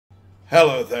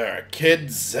Hello there,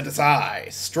 kids. It is I,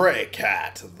 Stray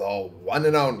Cat, the one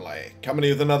and only, coming to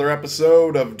you with another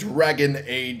episode of Dragon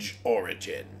Age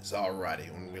Origins.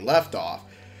 Alrighty, when we left off,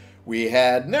 we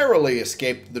had narrowly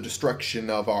escaped the destruction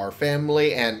of our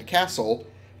family and castle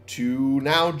to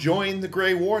now join the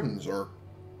Grey Wardens, or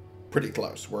pretty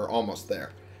close. We're almost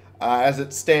there. As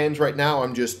it stands right now,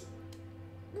 I'm just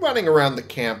running around the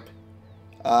camp,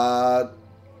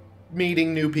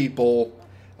 meeting new people,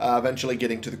 eventually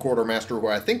getting to the quartermaster, who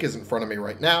I think is in front of me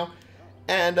right now,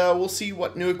 and we'll see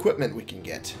what new equipment we can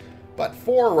get. But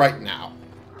for right now,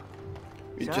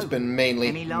 we've just been mainly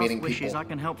any last meeting wishes people. I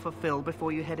can help fulfill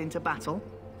before you head into battle?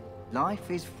 Life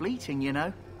is fleeting, you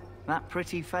know. That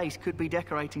pretty face could be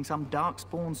decorating some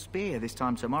darkspawn spear this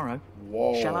time tomorrow.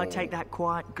 Whoa. Shall I take that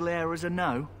quiet glare as a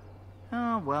no?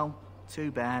 Oh, well, too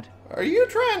bad. Are you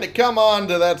trying to come on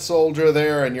to that soldier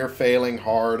there and you're failing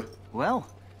hard? Well,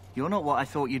 you're not what I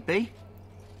thought you'd be.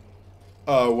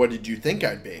 What did you think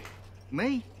I'd be?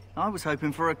 Me? I was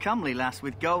hoping for a comely lass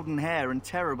with golden hair and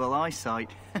terrible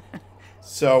eyesight.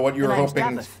 So what you The were name's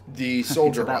hoping Daveth. the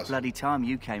soldier It's about was? bloody time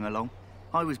you came along.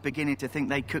 I was beginning to think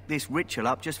they'd cooked this ritual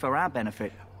up just for our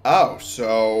benefit. Oh,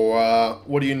 so,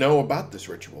 what do you know about this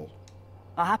ritual?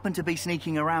 I happened to be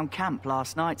sneaking around camp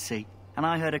last night, see, and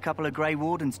I heard a couple of Grey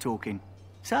Wardens talking.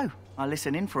 So, I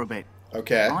listened in for a bit.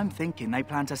 Okay. I'm thinking they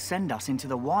plan to send us into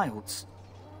the wilds.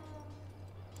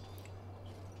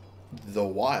 The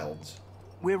wilds.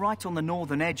 We're right on the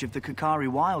northern edge of the Kakari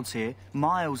wilds here,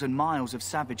 miles and miles of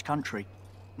savage country.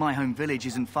 My home village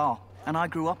isn't far, and I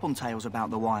grew up on tales about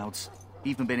the wilds.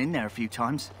 Even been in there a few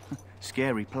times.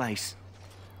 Scary place.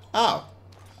 Oh.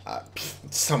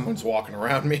 Someone's walking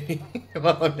around me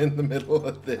while I'm in the middle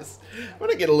of this. I'm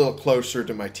going to get a little closer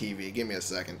to my TV. Give me a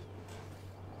second.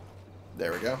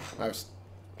 There we go.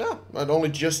 I'd only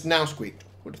just now squeaked.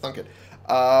 Would have thunk it.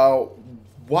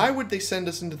 Why would they send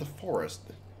us into the forest?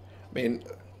 I mean,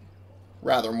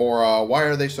 rather more, why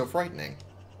are they so frightening?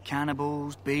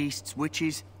 Cannibals, beasts,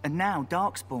 witches, and now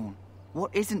darkspawn.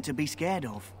 What isn't to be scared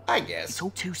of? I guess. It's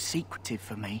all too secretive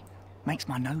for me. Makes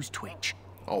my nose twitch.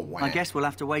 Oh, wow. I guess we'll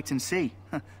have to wait and see.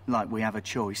 Like we have a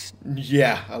choice.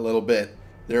 Yeah, a little bit.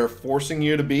 They're forcing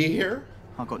you to be here?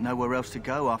 I've got nowhere else to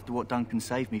go after what Duncan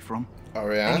saved me from. Oh,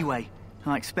 yeah? Anyway,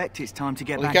 I expect it's time to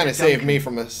get Well, back you to kind of Duncan. saved me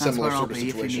from a That's similar where I'll sort of be if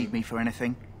you situation. need me for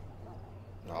anything.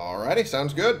 Alrighty,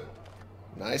 sounds good.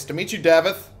 Nice to meet you,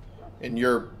 Daveth. In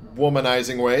your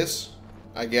womanizing ways,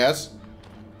 I guess.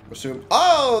 Assume.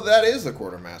 Oh, that is the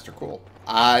quartermaster. Cool.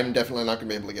 I'm definitely not going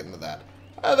to be able to get into that.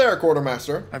 Hi there,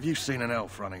 quartermaster. Have you seen an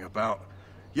elf running about?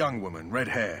 Young woman, red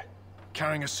hair,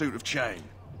 carrying a suit of chain.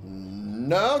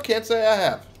 No, can't say I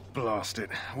have. Blast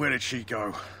it. Where did she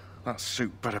go? That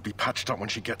suit better be patched up when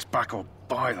she gets back, or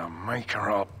by the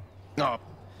maker up. Oh,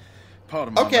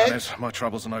 pardon my manners. My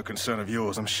troubles are no concern of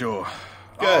yours, I'm sure.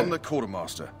 Good. I'm the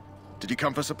quartermaster. Did you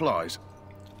come for supplies?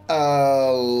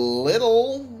 A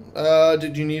little.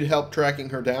 Did you need help tracking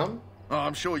her down? Oh,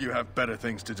 I'm sure you have better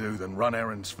things to do than run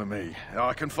errands for me.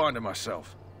 I can find her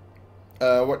myself.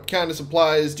 What kind of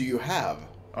supplies do you have?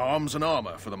 Arms and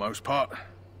armor, for the most part.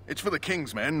 It's for the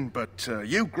King's men, but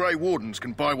you Grey Wardens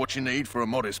can buy what you need for a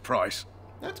modest price.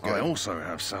 That's good. I also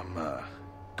have some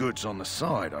goods on the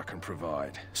side I can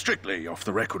provide. Strictly off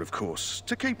the record, of course.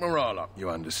 To keep morale up, you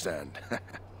understand.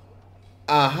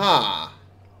 Uh-huh.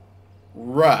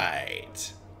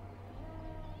 Right.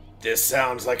 This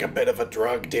sounds like a bit of a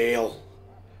drug deal.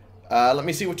 Let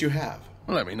me see what you have.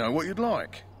 Let me know what you'd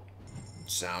like.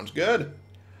 Sounds good.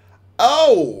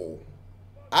 Oh!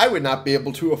 I would not be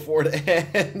able to afford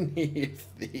any of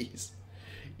these.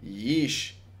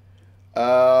 Yeesh.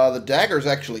 The dagger's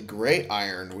actually gray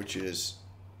iron, which is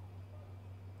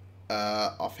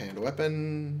offhand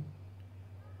weapon.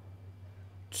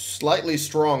 Slightly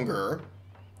stronger.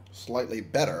 Slightly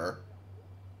better.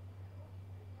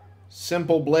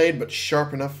 Simple blade, but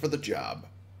sharp enough for the job.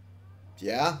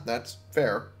 Yeah, that's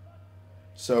fair.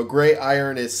 So gray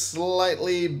iron is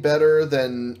slightly better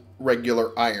than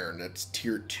regular iron. It's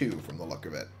tier 2 from the look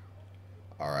of it.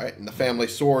 Alright, and the family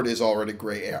sword is already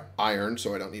gray iron,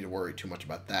 so I don't need to worry too much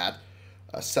about that.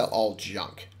 Sell all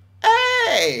junk.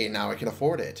 Hey! Now I can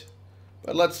afford it.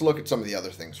 But let's look at some of the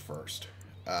other things first.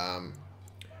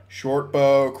 Short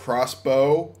bow,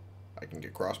 crossbow. I can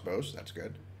get crossbows, that's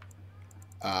good.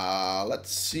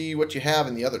 Let's see what you have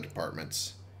in the other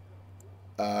departments.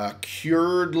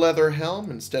 Cured leather helm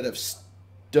instead of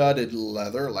studded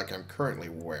leather like I'm currently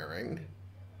wearing.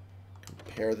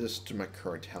 Compare this to my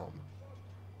current helm.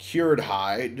 Cured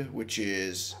hide, which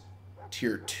is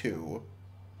tier 2.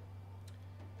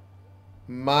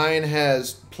 Mine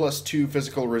has +2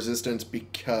 physical resistance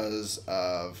because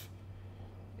of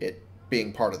it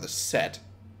being part of the set.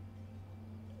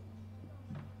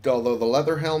 Although the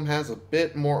leather helm has a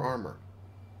bit more armor.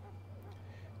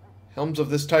 Helms of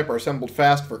this type are assembled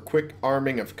fast for quick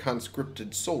arming of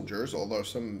conscripted soldiers, although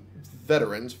some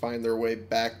veterans find their way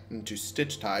back into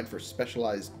stitch-tied for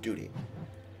specialized duty.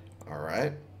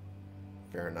 Alright.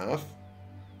 Fair enough.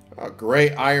 A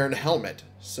gray iron helmet.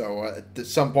 So at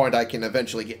some point I can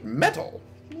eventually get metal.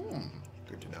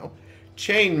 Good to know.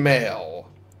 Chainmail.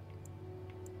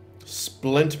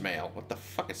 Splint mail. What the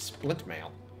fuck is splint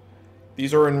mail?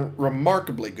 These are in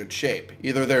remarkably good shape.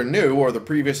 Either they're new or the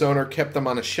previous owner kept them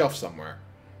on a shelf somewhere.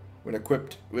 When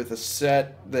equipped with a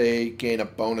set, they gain a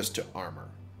bonus to armor.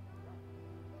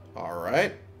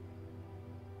 Alright.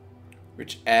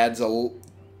 Which adds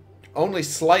only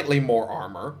slightly more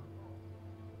armor.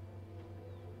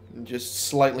 And just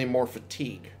slightly more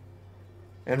fatigue.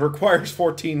 And requires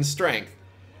 14 strength.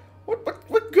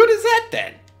 What good is that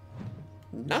then?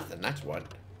 Nothing, that's what.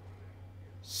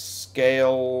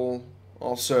 Scale...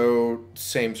 Also,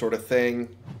 same sort of thing.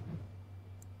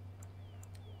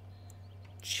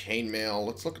 Chainmail.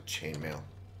 Let's look at chainmail.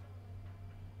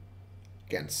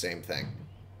 Again, same thing.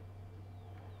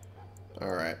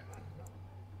 Alright.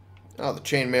 Oh, the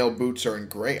chainmail boots are in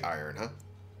gray iron, huh?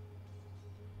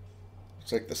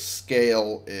 Looks like the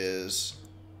scale is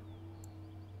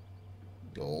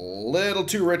a little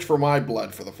too rich for my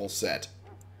blood for the full set.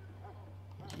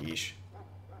 Yeesh.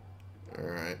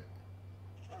 Alright.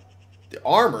 The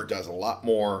armor does a lot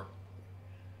more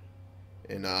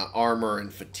in armor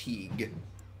and fatigue.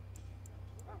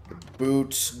 The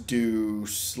boots do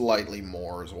slightly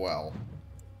more as well.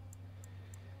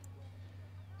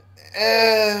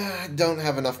 I don't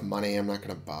have enough money. I'm not going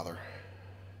to bother.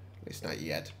 At least not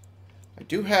yet. I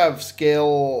do have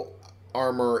scale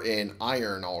armor in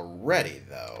iron already,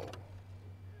 though.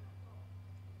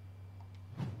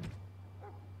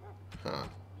 Huh.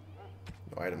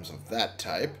 No items of that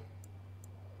type.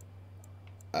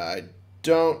 I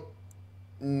don't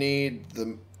need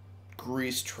the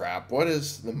grease trap. What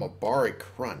is the Mabari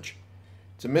Crunch?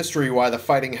 It's a mystery why the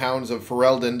fighting hounds of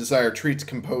Ferelden desire treats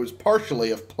composed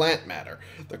partially of plant matter.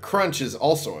 The crunch is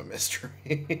also a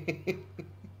mystery.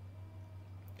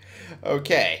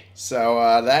 Okay,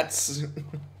 so that's...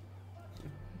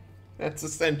 that's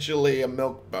essentially a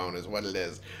milk bone is what it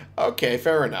is. Okay,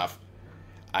 fair enough.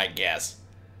 I guess.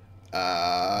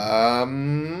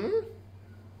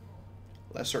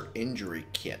 Lesser injury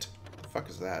kit. What the fuck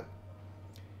is that?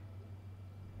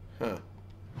 Huh.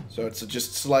 So it's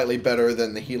just slightly better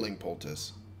than the healing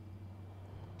poultice.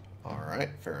 Alright,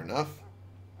 fair enough.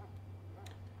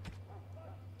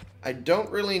 I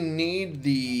don't really need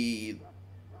the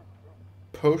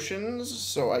potions,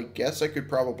 so I guess I could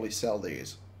probably sell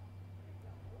these.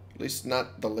 At least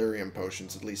not delirium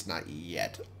potions, at least not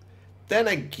yet. Then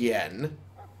again...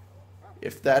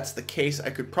 if that's the case, I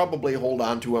could probably hold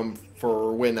on to them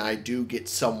for when I do get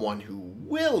someone who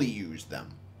will use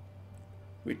them.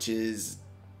 Which is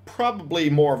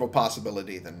probably more of a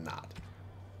possibility than not.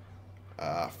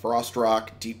 Frost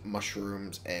rock, deep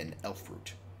mushrooms, and elf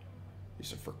fruit.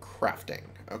 These are for crafting.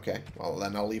 Okay, well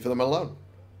then I'll leave them alone.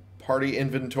 Party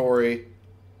inventory.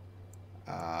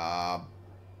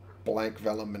 Blank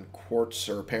vellum and quartz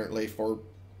are apparently for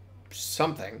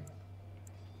something.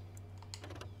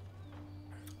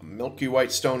 A milky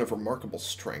white stone of remarkable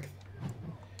strength.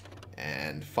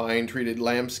 And fine treated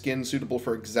lambskin suitable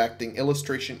for exacting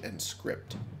illustration and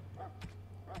script.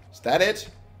 Is that it?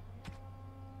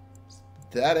 Is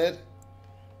that it?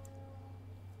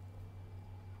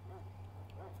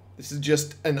 This is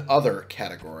just an other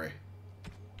category.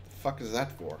 The fuck is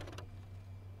that for?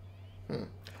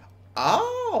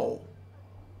 Oh!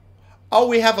 Oh,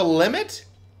 we have a limit?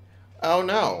 Oh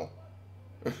no.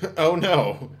 Oh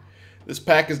no. This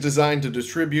pack is designed to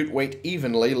distribute weight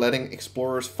evenly, letting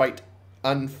explorers fight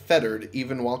unfettered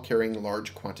even while carrying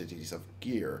large quantities of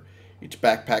gear. Each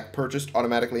backpack purchased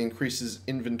automatically increases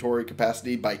inventory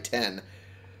capacity by 10.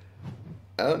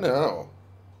 Oh no.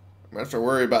 I'm going to have to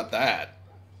worry about that.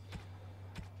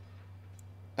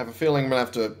 I have a feeling I'm going to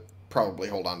have to probably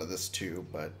hold on to this too,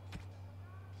 but...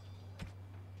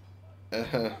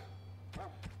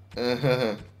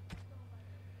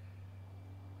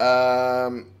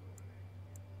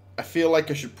 I feel like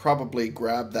I should probably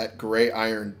grab that gray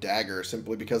iron dagger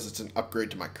simply because it's an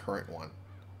upgrade to my current one.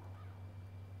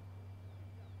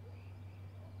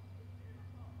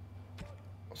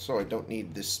 So I don't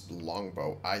need this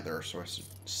longbow either, so I should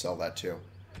sell that too.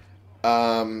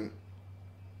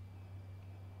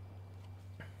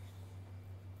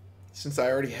 Since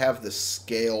I already have the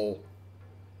scale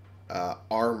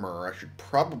armor, I should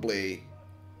probably,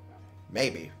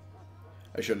 maybe,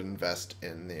 I should invest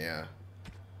in the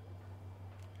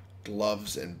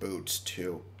gloves and boots,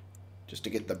 too. Just to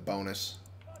get the bonus.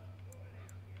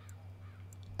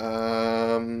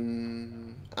 I'll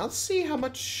see how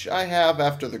much I have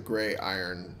after the gray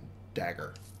iron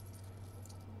dagger.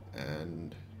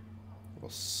 And we'll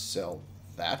sell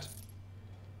that.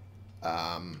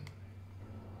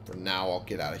 For now, I'll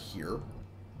get out of here.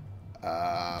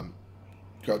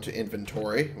 Go to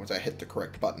inventory once I hit the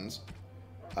correct buttons.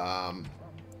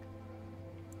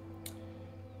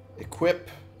 Equip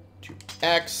to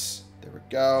X. There we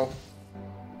go.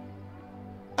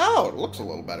 Oh, it looks a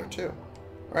little better too.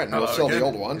 All right, now we'll sell the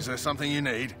old one. Is there something you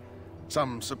need?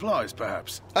 Some supplies,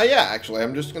 perhaps? Yeah, actually,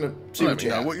 I'm just gonna see what you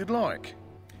have. Let me know what you'd like.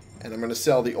 And I'm gonna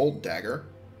sell the old dagger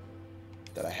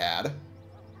that I had,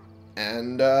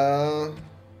 and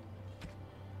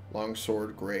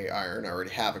longsword, gray iron. I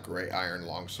already have a gray iron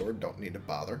longsword. Don't need to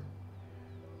bother.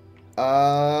 I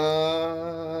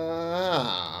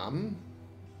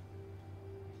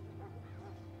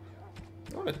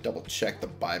want to double check the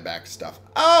buyback stuff.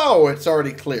 Oh, it's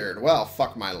already cleared. Well,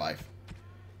 fuck my life.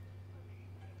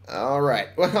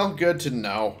 Alright, well, good to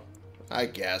know, I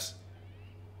guess.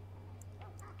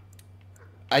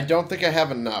 I don't think I have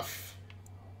enough.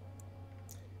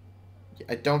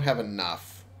 I don't have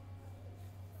enough.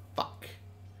 Fuck.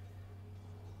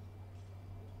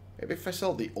 Maybe if I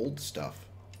sell the old stuff.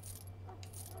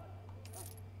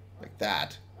 Like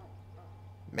that.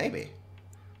 Maybe.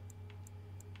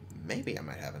 Maybe I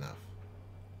might have enough.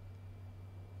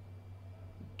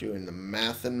 Doing the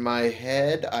math in my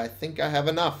head, I think I have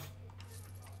enough.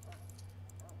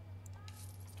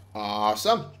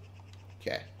 Awesome.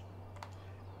 Okay.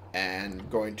 And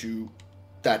going to...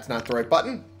 That's not the right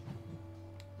button.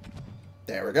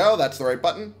 There we go. That's the right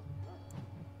button.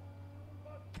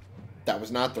 That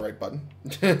was not the right button.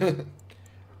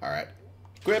 Alright.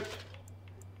 Equip.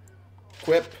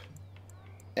 Equip.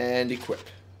 And equip.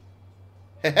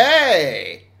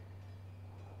 Hey!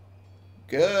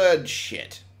 Good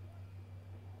shit.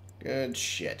 Good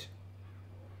shit.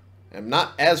 I'm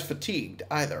not as fatigued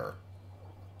either.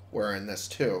 Wearing this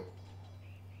too.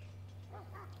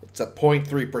 It's a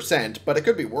 0.3%, but it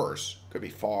could be worse. Could be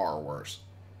far worse.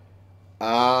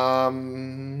 Yeah,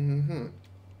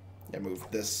 move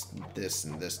this,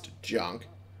 and this to junk.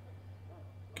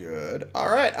 Good.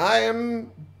 Alright, I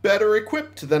am better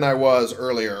equipped than I was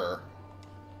earlier.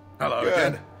 Hello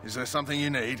again. Is there something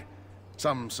you need?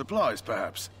 Some supplies,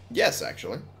 perhaps? Yes,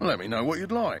 actually. Let me know what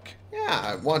you'd like. Yeah,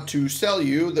 I want to sell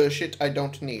you the shit I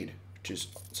don't need. Which is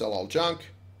sell all junk.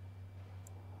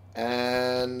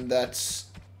 And that's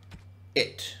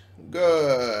it.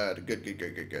 Good.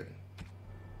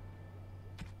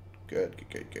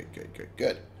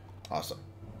 Good. Awesome.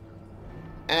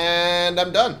 And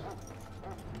I'm done.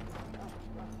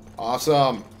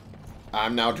 Awesome.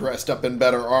 I'm now dressed up in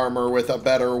better armor with a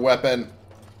better weapon.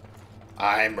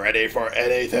 I'm ready for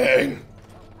anything.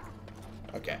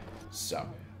 Okay, so,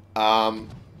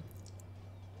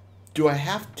 do I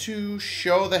have to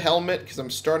show the helmet? Because I'm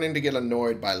starting to get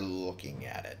annoyed by looking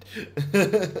at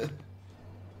it.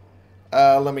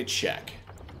 Let me check.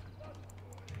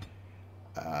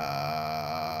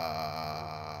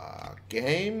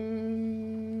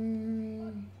 Game?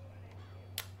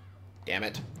 Damn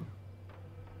it.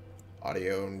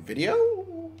 Audio and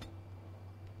video?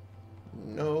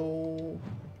 No.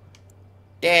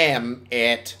 Damn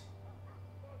it.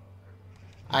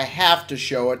 I have to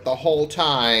show it the whole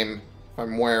time if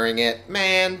I'm wearing it.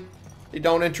 Man, you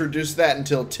don't introduce that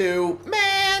until 2.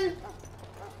 Man!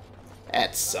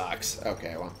 That sucks.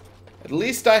 Okay, well. At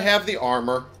least I have the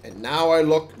armor, and now I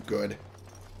look good.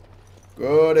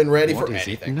 Good and ready for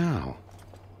anything. What is it now?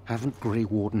 Haven't Grey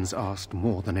Wardens asked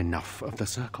more than enough of the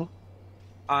Circle?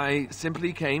 I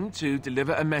simply came to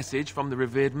deliver a message from the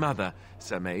revered mother,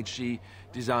 Sir Mage. She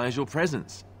desires your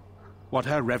presence. What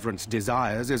her reverence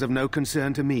desires is of no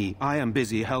concern to me. I am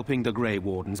busy helping the Grey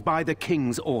Wardens, by the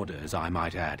King's orders, I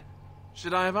might add.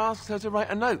 Should I have asked her to write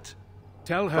a note?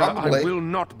 Tell her Probably. I will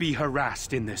not be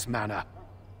harassed in this manner.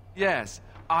 Yes,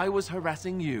 I was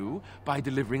harassing you by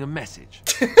delivering a message.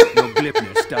 Your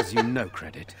glibness does you no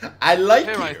credit. I like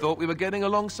Here you. I thought we were getting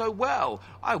along so well.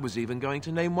 I was even going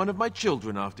to name one of my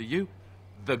children after you.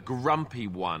 The Grumpy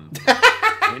One.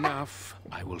 Enough.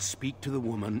 I will speak to the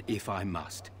woman if I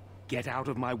must. Get out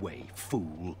of my way,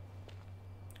 fool.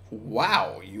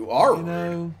 Wow, you are You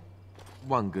know,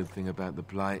 one good thing about the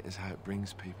Blight is how it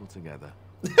brings people together.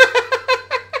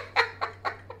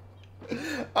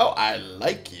 Oh, I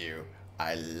like you.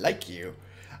 I like you.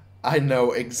 I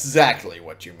know exactly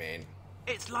what you mean.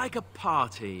 It's like a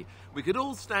party. We could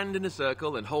all stand in a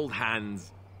circle and hold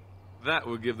hands. That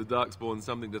would give the Darkspawn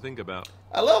something to think about.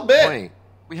 A little bit. Wait,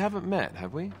 we haven't met,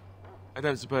 have we? I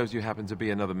don't suppose you happen to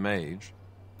be another mage?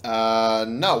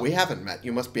 No, we haven't met.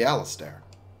 You must be Alistair.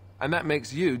 And that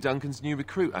makes you Duncan's new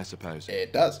recruit, I suppose.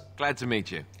 It does. Glad to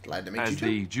meet you. Glad to meet you As too.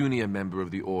 the junior member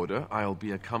of the Order, I'll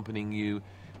be accompanying you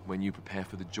when you prepare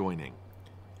for the joining.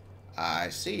 I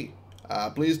see.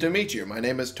 Pleased to meet you. My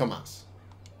name is Tomas.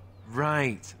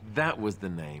 Right, that was the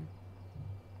name.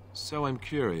 So I'm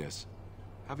curious.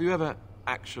 Have you ever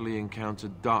actually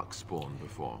encountered Darkspawn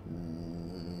before?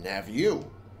 Have you?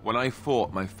 When I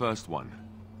fought my first one,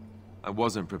 I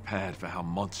wasn't prepared for how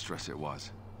monstrous it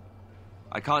was.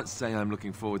 I can't say I'm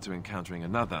looking forward to encountering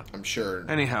another. I'm sure.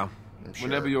 Anyhow, sure.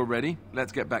 whenever you're ready,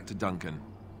 let's get back to Duncan.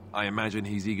 I imagine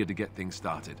he's eager to get things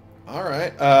started. All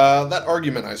right. That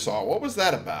argument I saw, what was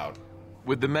that about?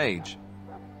 With the mage.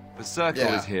 The Circle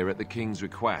Yeah. is here at the King's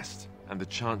request, and the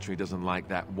Chantry doesn't like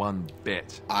that one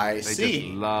bit. I They see.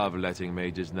 just love letting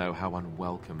mages know how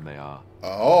unwelcome they are.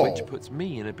 Oh. Which puts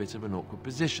me in a bit of an awkward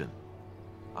position.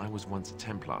 I was once a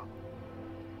Templar.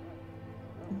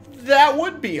 That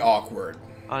would be awkward.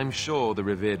 I'm sure the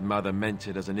revered mother meant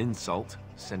it as an insult,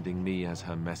 sending me as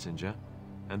her messenger.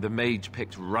 And the mage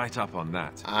picked right up on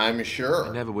that. I'm sure.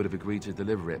 I never would have agreed to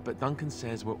deliver it, but Duncan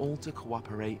says we're all to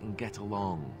cooperate and get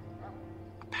along.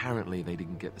 Apparently they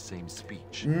didn't get the same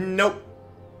speech. Nope.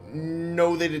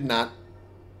 No, they did not.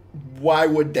 Why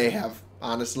would they have,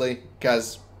 honestly?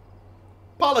 Because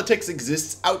politics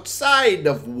exists outside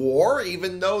of war,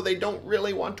 even though they don't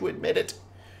really want to admit it.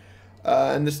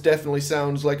 And this definitely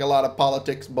sounds like a lot of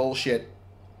politics bullshit.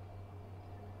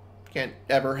 Can't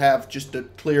ever have just a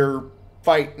clear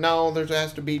fight. No, there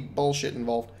has to be bullshit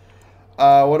involved.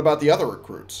 What about the other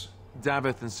recruits?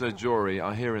 Davith and Sir Jory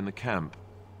are here in the camp.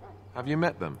 Have you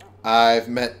met them? I've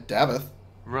met Davith.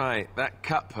 Right, that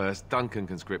cut purse Duncan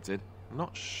conscripted. I'm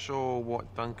not sure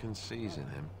what Duncan sees in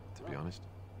him, to be honest.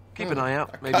 Keep an eye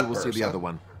out. Maybe we'll see the other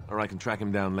one. Or I can track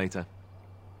him down later.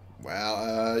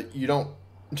 Well, you don't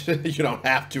you don't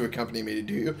have to accompany me,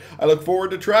 do you? I look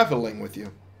forward to traveling with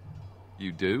you.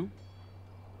 You do?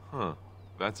 Huh.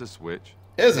 That's a switch.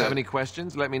 Is Have it? any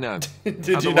questions? Let me know. Did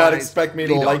you not Otherwise, expect me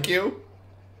to lead on. like you?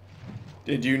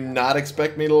 Did you not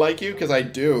expect me to like you? Because I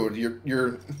do.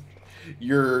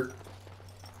 Your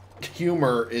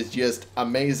humor is just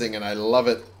amazing, and I love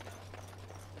it.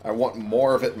 I want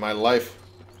more of it in my life.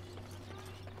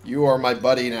 You are my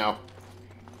buddy now.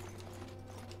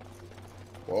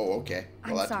 Whoa, okay.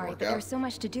 Well, I'm that sorry, didn't but work there's out. so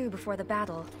much to do before the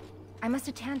battle. I must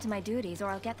attend to my duties or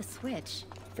I'll get the switch.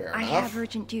 Fair I enough. have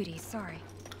urgent duties, sorry.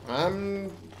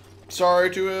 I'm sorry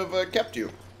to have kept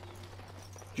you.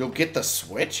 You'll get the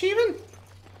Switch, even?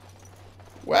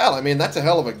 Well, I mean, that's a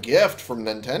hell of a gift from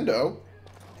Nintendo.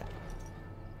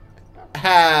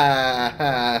 Ha ha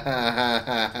ha ha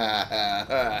ha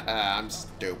ha ha. I'm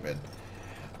stupid.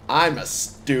 I'm a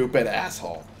stupid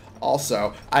asshole.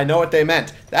 Also, I know what they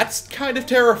meant. That's kind of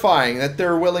terrifying that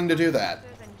they're willing to do that.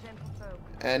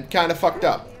 And kind of fucked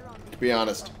up, to be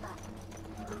honest.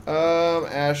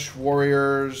 Ash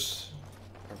Warriors.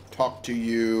 I've talked to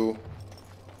you.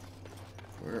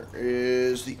 Where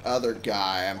is the other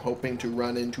guy? I'm hoping to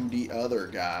run into the other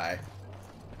guy.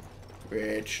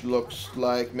 Which looks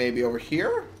like maybe over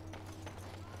here?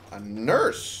 A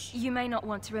nurse. You may not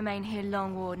want to remain here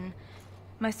long, Warden.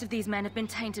 Most of these men have been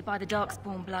tainted by the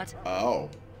Darkspawn blood. Oh.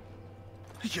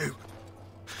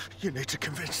 You need to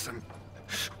convince them.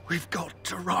 We've got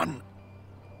to run.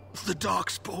 The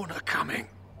Darkspawn are coming.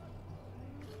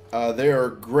 There are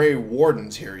Grey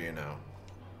Wardens here, you know.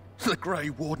 The Grey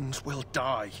Wardens will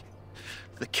die.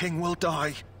 The King will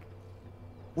die.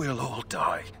 We'll all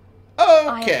die.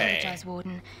 I Okay. apologize,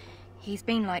 Warden. He's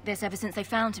been like this ever since they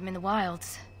found him in the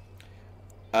wilds.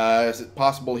 Is it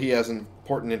possible he has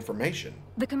important information?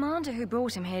 The commander who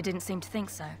brought him here didn't seem to think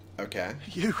so. Okay.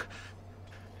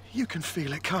 You can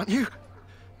feel it, can't you?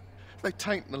 They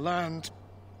taint the land,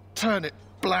 turn it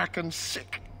black and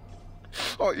sick.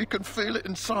 Oh, you can feel it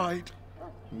inside.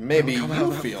 Maybe They'll come out you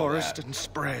of that feel forest that. and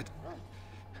spread.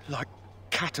 Like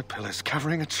caterpillars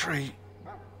covering a tree.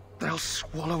 They'll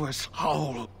swallow us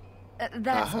whole.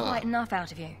 That's quite enough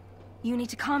out of you. You need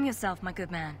to calm yourself, my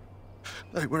good man.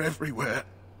 They were everywhere.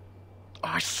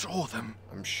 I saw them.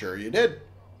 I'm sure you did.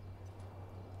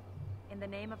 In the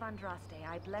name of Andraste,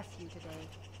 I bless you today.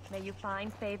 May you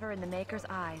find favor in the Maker's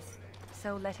eyes.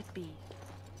 So let it be.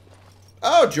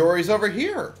 Oh, Jory's over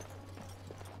here.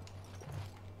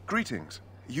 Greetings.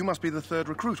 You must be the third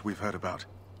recruit we've heard about.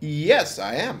 Yes,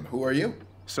 I am. Who are you?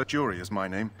 Sir Jory is my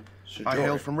name. Sir I Jory.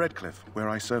 hail from Redcliffe, where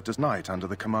I served as knight under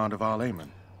the command of Arl Eamon.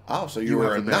 Oh, so you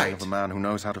were have a the bearing knight. of a man who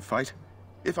knows how to fight.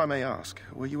 If I may ask,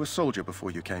 were you a soldier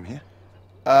before you came here?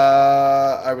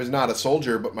 I was not a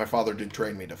soldier, but my father did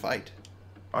train me to fight.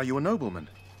 Are you a nobleman?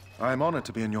 I am honored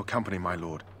to be in your company, my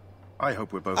lord. I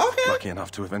hope we're both lucky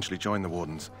enough to eventually join the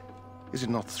Wardens. Is it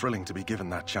not thrilling to be given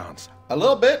that chance? A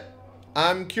little bit.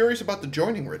 I'm curious about the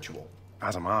joining ritual.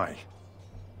 As am I.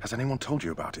 Has anyone told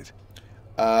you about it?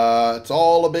 It's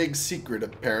all a big secret,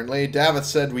 apparently. Davith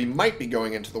said we might be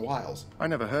going into the wilds. I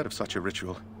never heard of such a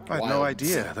ritual. I had no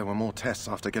idea there were more tests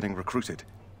after getting recruited.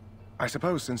 I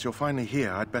suppose since you're finally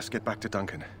here, I'd best get back to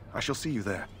Duncan. I shall see you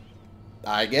there.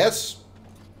 I guess.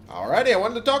 Alrighty, I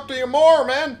wanted to talk to you more,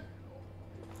 man.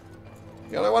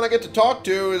 The only one I get to talk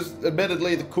to is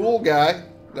admittedly the cool guy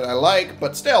that I like,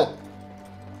 but still.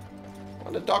 I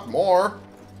wanted to talk more.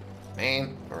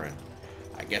 Man, alright.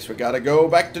 I guess we gotta go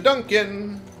back to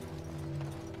Duncan.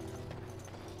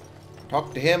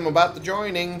 Talk to him about the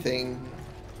joining thing.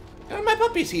 And my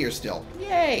puppy's here still.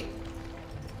 Yay!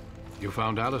 You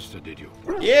found Alistair, did you?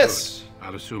 Yes. Good.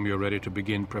 I'll assume you're ready to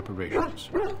begin preparations.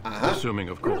 Assuming,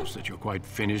 of course, that you're quite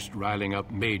finished riling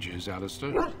up mages,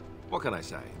 Alistair. What can I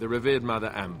say? The revered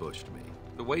mother ambushed me.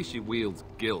 The way she wields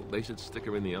guilt, they should stick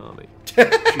her in the army. She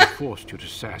forced you to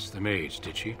sass the maids,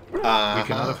 did she? We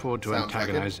cannot afford to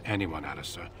antagonize anyone,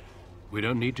 Alistair. We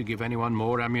don't need to give anyone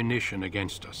more ammunition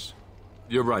against us.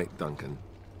 You're right, Duncan.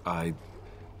 I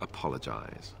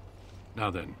apologize.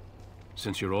 Now then,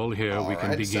 since you're all here, we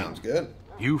can begin. Sounds good.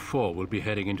 You four will be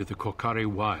heading into the Kokari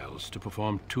Wilds to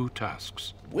perform 2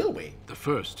 tasks. Will we? The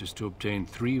first is to obtain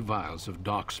 3 vials of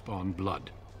darkspawn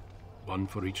blood. 1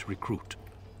 for each recruit.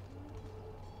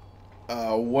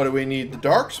 What do we need the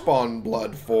darkspawn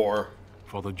blood for?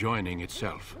 For the joining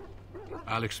itself.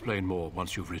 I'll explain more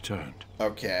once you've returned.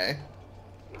 Okay.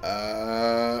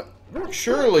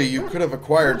 Surely you could have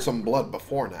acquired some blood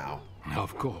before now.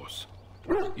 Of course.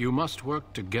 You must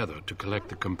work together to collect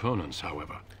the components,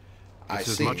 however. It's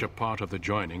as much a part of the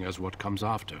joining as what comes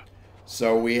after.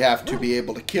 So we have to be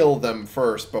able to kill them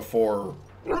first before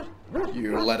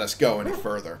you let us go any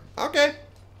further. Okay.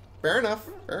 Fair enough.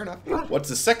 Fair enough. What's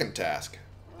the second task?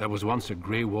 There was once a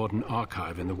Grey Warden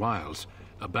archive in the wilds,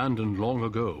 abandoned long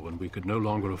ago when we could no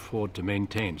longer afford to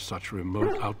maintain such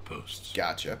remote outposts.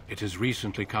 Gotcha. It has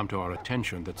recently come to our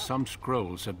attention that some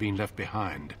scrolls have been left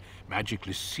behind,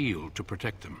 magically sealed to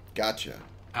protect them. Gotcha.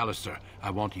 Alistair, I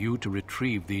want you to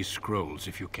retrieve these scrolls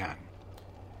if you can.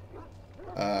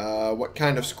 What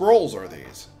kind of scrolls are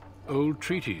these? Old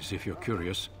treaties, if you're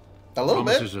curious. A little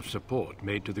Promises bit. of support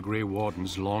made to the Grey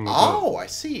Wardens long ago. Oh, I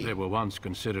see. They were once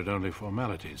considered only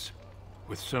formalities.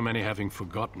 With so many having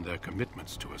forgotten their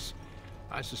commitments to us,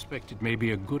 I suspect it may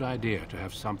be a good idea to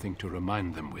have something to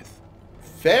remind them with.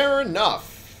 Fair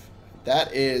enough.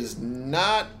 That is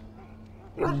not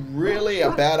really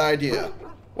a bad idea.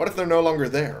 What if they're no longer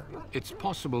there? It's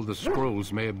possible the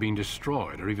scrolls may have been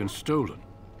destroyed or even stolen,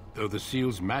 though the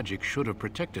seal's magic should have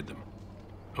protected them.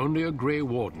 Only a Grey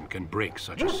Warden can break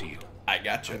such a seal. I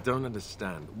gotcha. I don't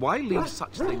understand. Why leave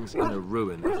such things in a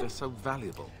ruin if they're so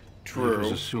valuable? True. It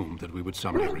was assumed that we would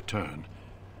someday return.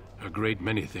 A great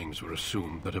many things were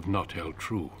assumed that have not held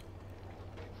true.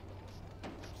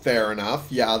 Fair enough.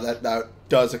 Yeah, that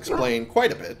does explain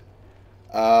quite a bit.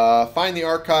 Find the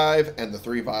archive and the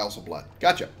 3 vials of blood.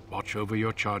 Gotcha. Watch over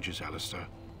your charges, Alistair.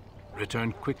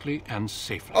 Return quickly and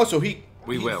safely. Oh, so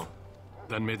We will.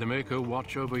 Then may the Maker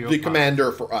watch over your the path.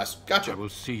 commander for us. Gotcha. I will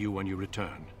see you when you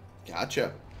return.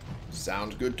 Gotcha.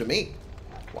 Sounds good to me.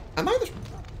 Well, I was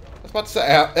about to say,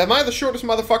 am I the shortest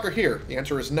motherfucker here? The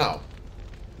answer is no.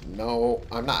 No,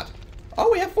 I'm not.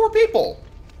 Oh, we have 4 people.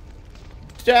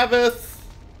 Davith,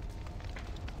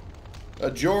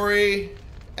 Ajori,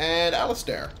 and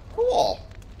Alistair. Cool.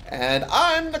 And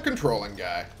I'm the controlling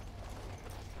guy.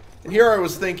 And here I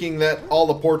was thinking that all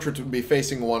the portraits would be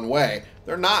facing one way.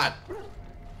 They're not.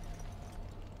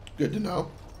 Good to know.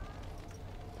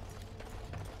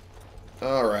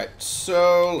 Alright,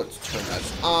 so let's turn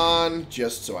that on,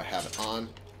 just so I have it on.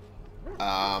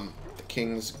 The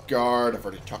King's Guard, I've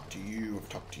already talked to you, I've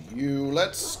talked to you.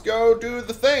 Let's go do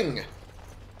the thing.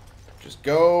 Just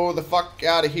go the fuck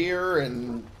out of here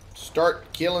and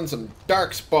start killing some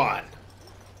darkspawn.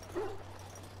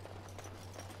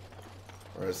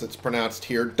 Or as it's pronounced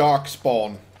here,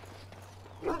 darkspawn.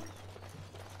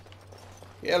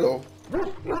 Hello.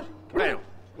 Hail.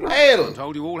 Hail! I'm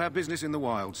told you all have business in the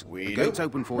wilds. We The do. gate's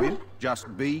open for you.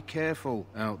 Just be careful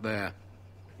out there.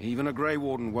 Even a Grey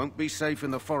Warden won't be safe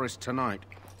in the forest tonight.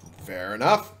 Fair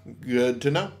enough. Good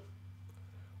to know.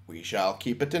 We shall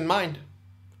keep it in mind.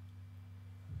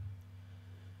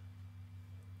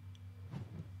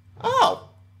 Oh!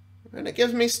 And it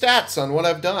gives me stats on what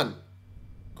I've done.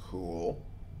 Cool.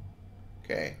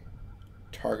 Okay.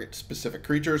 target specific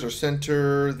creatures or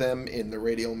center them in the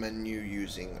radial menu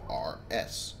using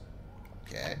RS.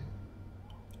 Okay.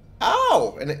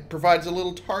 Oh! And it provides a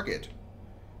little target.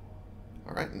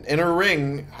 Alright, an inner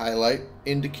ring highlight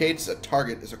indicates a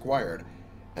target is acquired.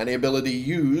 Any ability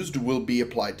used will be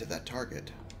applied to that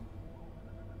target.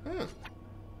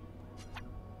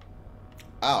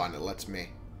 Oh, and it lets me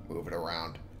move it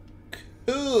around.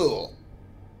 Cool!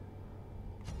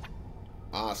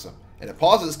 Awesome. And it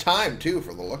pauses time, too,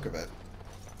 for the look of it.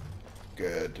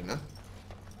 Good to know.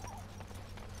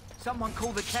 Someone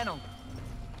call the kennel.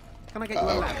 Can I get you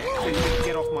a ladder so you can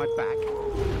get off my back?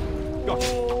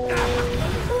 Gotcha.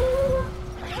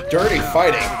 Dirty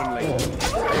fighting.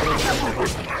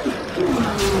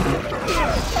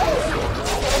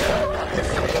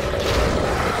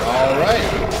 Alright.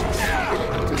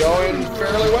 It's going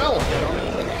fairly well.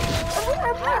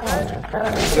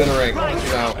 Considering, you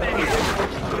know.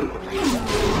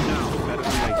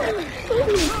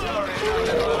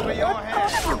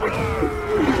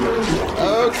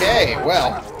 Okay,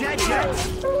 well.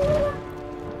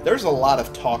 There's a lot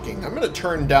of talking. I'm going to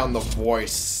turn down the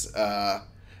voice. I'm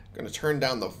going to turn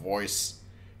down the voice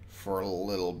for a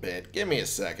little bit. Give me a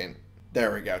second.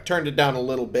 There we go. Turned it down a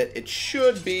little bit. It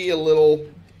should be a little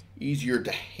easier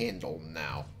to handle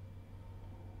now.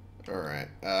 Alright.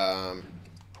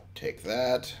 Take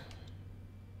that.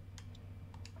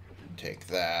 Take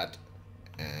that.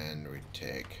 And we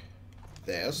take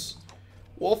this.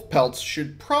 Wolf pelts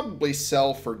should probably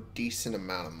sell for a decent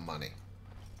amount of money.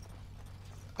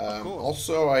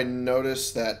 Also, I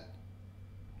noticed that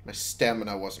my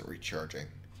stamina wasn't recharging.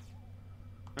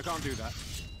 I can't do that.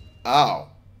 Oh.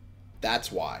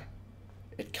 That's why.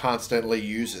 It constantly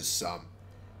uses some.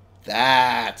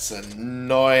 That's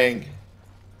annoying.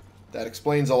 That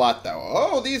explains a lot, though.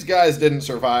 Oh, these guys didn't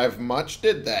survive much,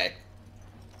 did they?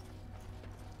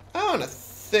 Oh, and a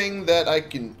thing that I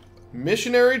can...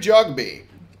 Missionary Jugby.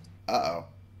 Uh-oh.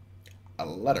 A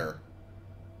letter.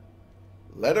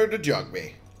 Letter to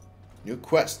Jugby. New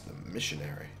quest, the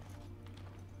missionary.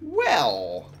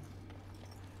 Well...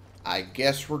 I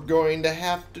guess we're going to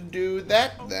have to do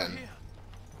that, then.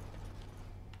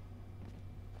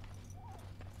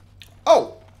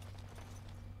 Oh!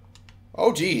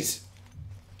 Oh, jeez.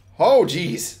 Oh,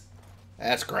 jeez.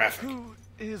 That's graphic. Who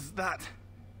is that?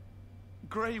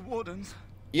 Grey Wardens?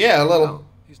 Yeah, a little. Well,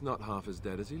 he's not half as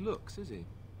dead as he looks, is he?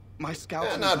 My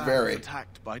scouts not very. was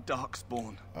attacked by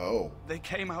Darkspawn. Oh. They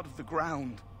came out of the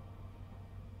ground.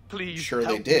 Please Sure they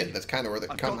help did. me. That's kind of where they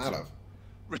come out of.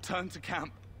 Return to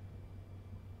camp.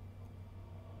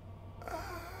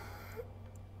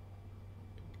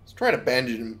 Let's try to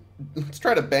bandage him. Let's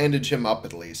try to bandage him up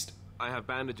at least. I have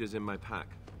bandages in my pack.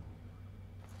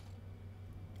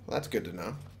 Well, that's good to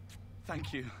know.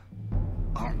 Thank you.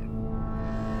 I've got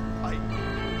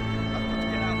to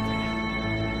get out of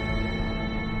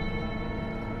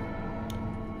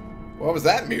here. What was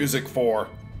that music for?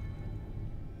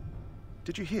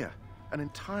 Did you hear? An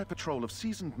entire patrol of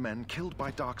seasoned men killed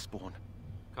by Darkspawn.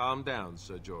 Calm down,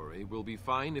 Sir Jory. We'll be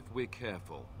fine if we're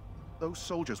careful. Those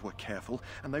soldiers were careful,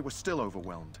 and they were still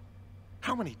overwhelmed.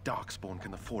 How many Darkspawn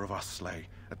can the four of us slay?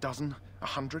 A dozen?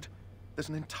 100? There's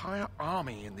an entire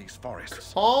army in these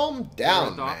forests. Calm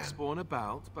down, there are man. Darkspawn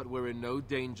about, but we're in no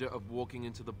danger of walking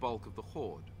into the bulk of the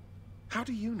horde. How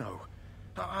do you know?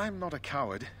 I'm not a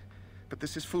coward, but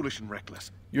this is foolish and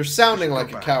reckless. You're sounding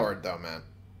like a coward, though, man.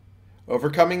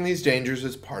 Overcoming these dangers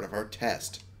is part of our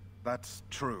test. That's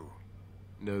true.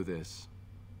 Know this.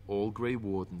 All Grey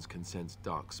Wardens can sense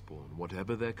Darkspawn.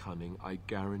 Whatever their cunning, I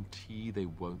guarantee they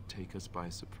won't take us by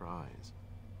surprise.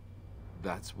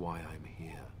 That's why I'm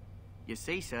here. You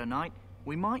see, Sir Knight,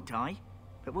 we might die,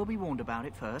 but we'll be warned about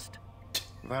it first.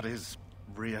 That is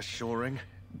reassuring.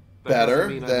 That Better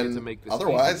doesn't mean I'm here than to make this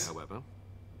otherwise. easy, however.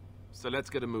 So let's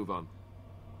get a move on.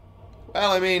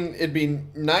 Well, I mean, it'd be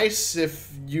nice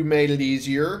if you made it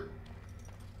easier.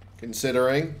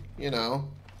 Considering, you know.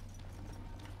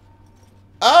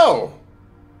 Oh!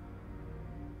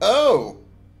 Oh!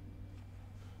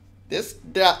 This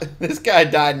guy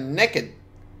died naked.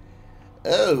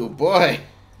 Oh, boy.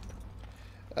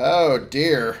 Oh,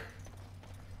 dear.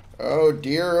 Oh,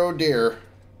 dear, oh, dear.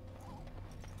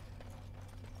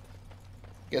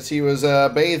 Guess he was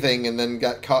bathing and then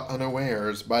got caught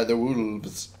unawares by the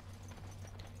wolves.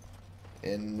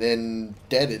 And then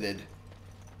deaded.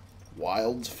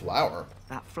 Wild's flower.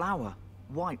 That flower,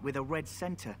 white with a red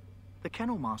center. The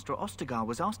kennel master at Ostagar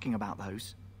was asking about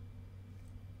those.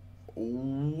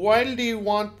 Why did he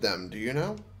want them, do you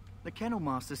know? The kennel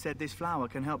master said this flower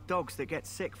can help dogs that get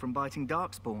sick from biting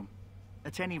Darkspawn.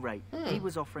 At any rate, he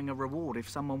was offering a reward if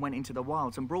someone went into the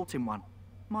wilds and brought him one.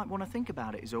 Might want to think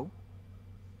about it is all.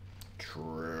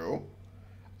 True.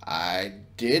 I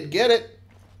did get it.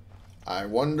 I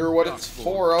wonder what it's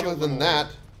for other than that.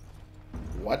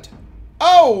 What?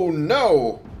 Oh,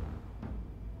 no!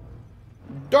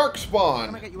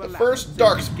 Darkspawn! The first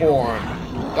Darkspawn!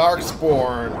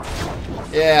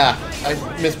 Darkspawn. Yeah,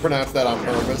 I mispronounced that on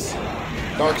purpose.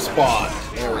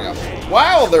 Darkspawn. There we go.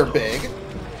 Wow, they're big!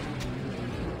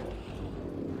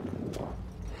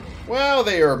 Well,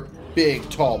 they are big,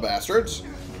 tall bastards.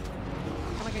 Can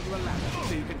I get you a ladder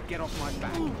so you can get off my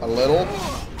back? A little.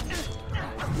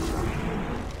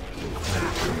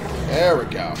 There we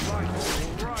go.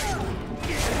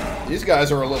 These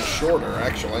guys are a little shorter,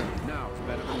 actually. Now it's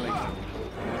better than later.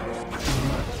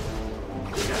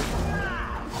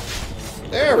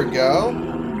 There we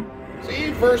go.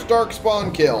 See, first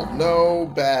Darkspawn kill. No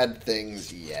bad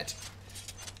things yet.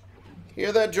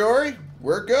 Hear that, Jory?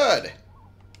 We're good.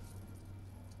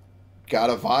 Got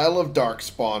a vial of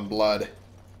Darkspawn blood.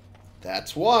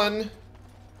 That's one.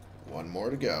 One more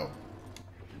to go.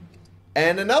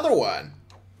 And another one.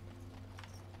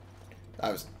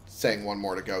 I was saying one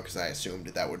more to go because I assumed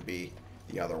that would be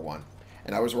the other one.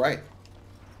 And I was right.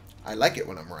 I like it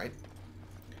when I'm right.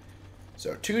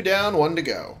 So 2 down, 1 to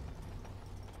go.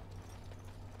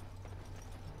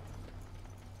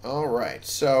 Alright,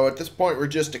 so at this point we're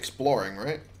just exploring,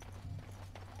 right?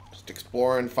 Just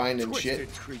exploring, finding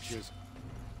shit. Creatures.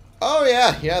 Oh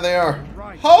yeah, yeah they are.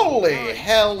 Holy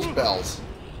hell's bells.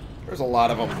 There's a lot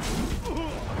of them.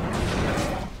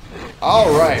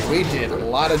 Alright, we did a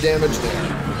lot of damage there,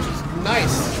 which is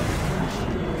nice.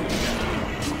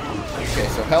 Okay,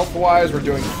 so health-wise, we're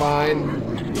doing fine.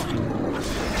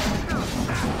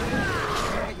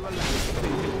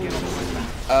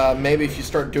 Maybe if you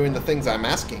start doing the things I'm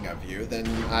asking of you, then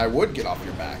I would get off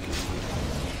your back.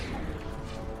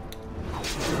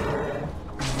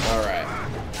 Alright.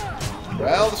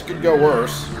 Well, this could go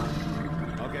worse.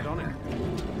 I'll get on it.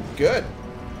 Good.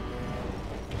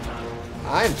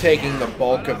 I'm taking the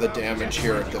bulk of the damage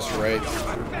here at this rate.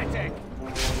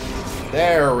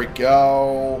 There we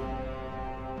go.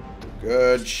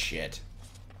 Good shit.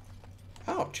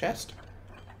 Oh, chest.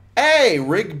 Hey,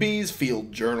 Rigby's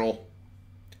field journal.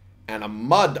 And a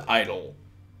mud idol.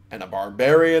 And a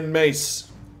barbarian mace.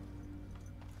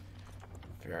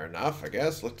 Fair enough, I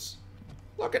guess. Let's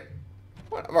look at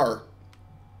what our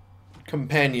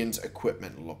companion's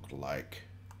equipment looked like.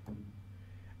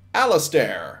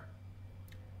 Alistair.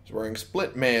 He's wearing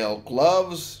split mail,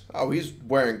 gloves. Oh, he's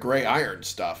wearing gray iron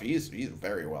stuff. He's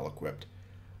very well equipped.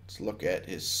 Let's look at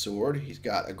his sword. He's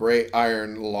got a gray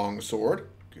iron long sword.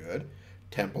 Good.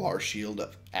 Templar shield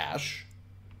of ash.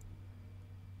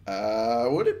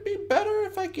 Would it be better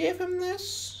if I gave him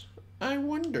this? I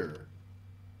wonder.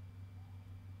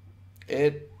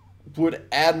 It would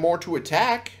add more to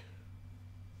attack.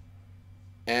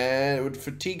 And it would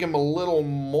fatigue him a little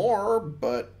more,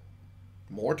 but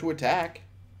more to attack.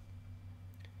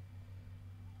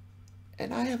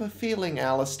 And I have a feeling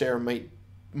Alistair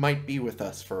might be with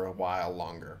us for a while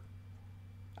longer.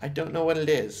 I don't know what it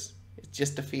is. It's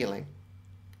just a feeling.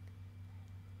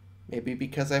 Maybe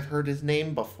because I've heard his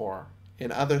name before,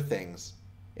 in other things,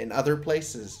 in other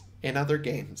places, in other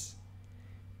games.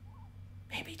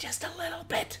 Maybe just a little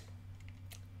bit.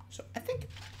 So I think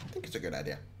it's a good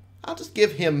idea. I'll just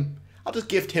gift him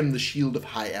the Shield of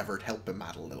High Everett, help him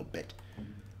out a little bit.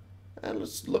 And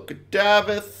let's look at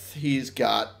Davith. He's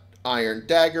got iron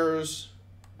daggers.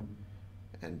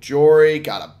 And Jory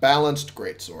got a balanced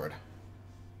greatsword.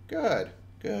 Good.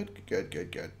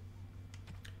 Good.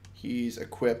 He's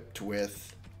equipped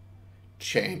with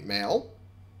chainmail.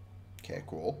 Okay,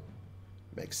 cool.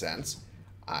 Makes sense.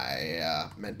 I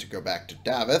meant to go back to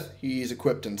Davith. He's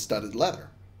equipped in studded leather.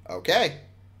 Okay.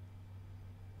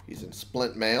 He's in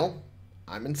splint mail.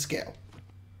 I'm in scale.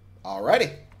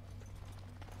 Alrighty.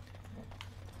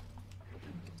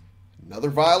 Another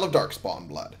vial of Darkspawn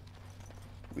blood.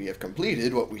 We have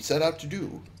completed what we set out to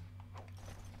do.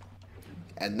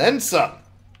 And then some.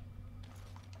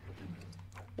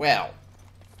 Well.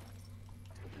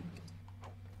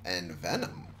 And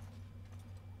venom.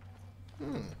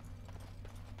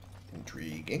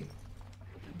 Intriguing.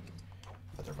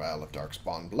 Another vial of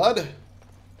Darkspawn blood.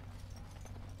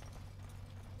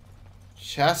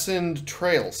 Chastened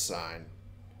trail sign.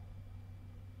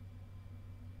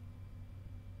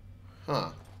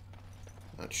 Huh.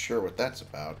 Not sure what that's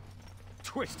about.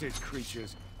 Twisted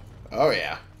creatures. Oh,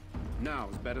 yeah. Now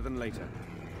is better than later.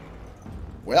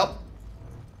 Well,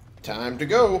 time to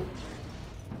go.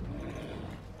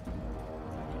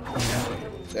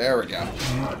 There we go.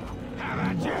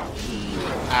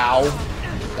 Ow.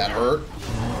 That hurt.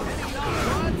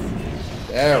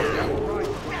 There we go.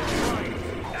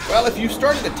 Well, if you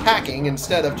started attacking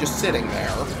instead of just sitting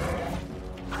there,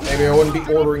 maybe I wouldn't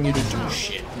be ordering you to do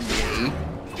shit. Me.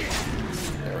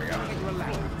 There we go.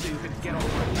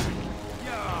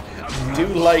 I do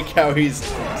like how he's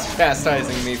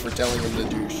chastising me for telling him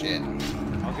to do shit.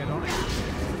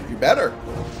 You better.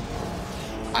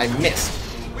 I missed.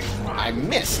 I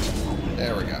missed.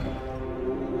 There we go.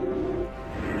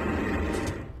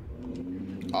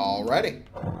 Alrighty.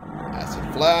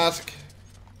 Acid flask.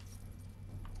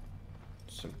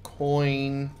 Some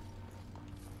coin.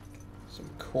 Some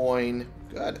coin.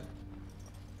 Good.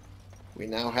 We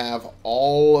now have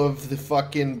all of the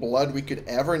fucking blood we could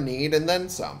ever need and then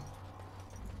some.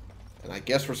 And I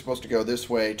guess we're supposed to go this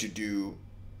way to do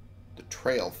the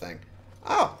trail thing.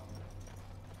 Oh.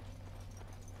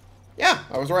 Yeah,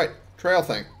 I was right. Trail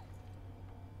thing.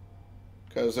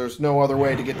 Because there's no other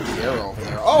way to get to the arrow over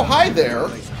there. Oh, hi there!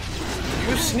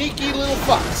 You sneaky little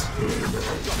fucks.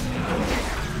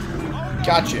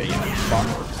 Gotcha, you fuck.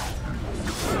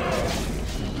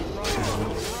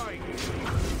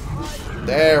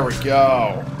 There we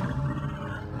go.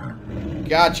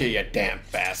 Gotcha, you damn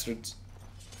bastards.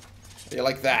 How do you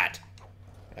like that?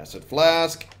 Acid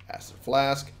flask,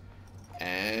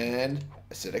 and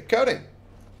acidic coating.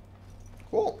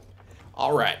 Cool.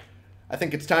 Alright. I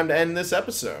think it's time to end this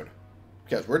episode.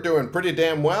 Because we're doing pretty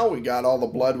damn well. We got all the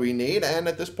blood we need. And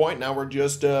at this point, now we're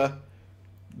just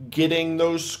getting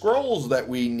those scrolls that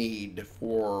we need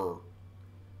for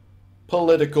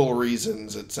political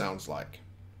reasons, it sounds like.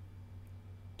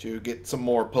 To get some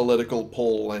more political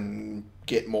pull and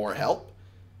get more help.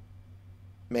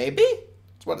 Maybe?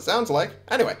 That's what it sounds like.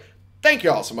 Anyway, thank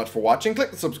you all so much for watching.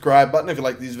 Click the subscribe button if you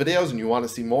like these videos and you want to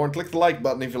see more. And click the like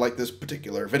button if you like this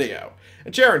particular video.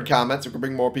 And share in comments so we can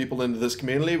bring more people into this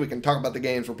community. We can talk about the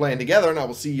games we're playing together. And I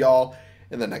will see y'all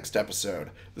in the next episode.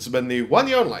 This has been the one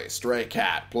and only Stray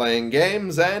Cat, playing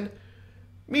games and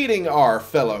meeting our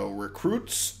fellow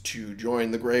recruits to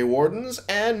join the Grey Wardens.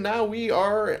 And now we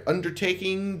are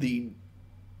undertaking the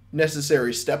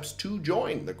necessary steps to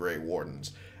join the Grey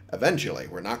Wardens. Eventually.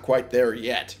 We're not quite there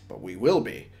yet, but we will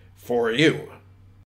be for you.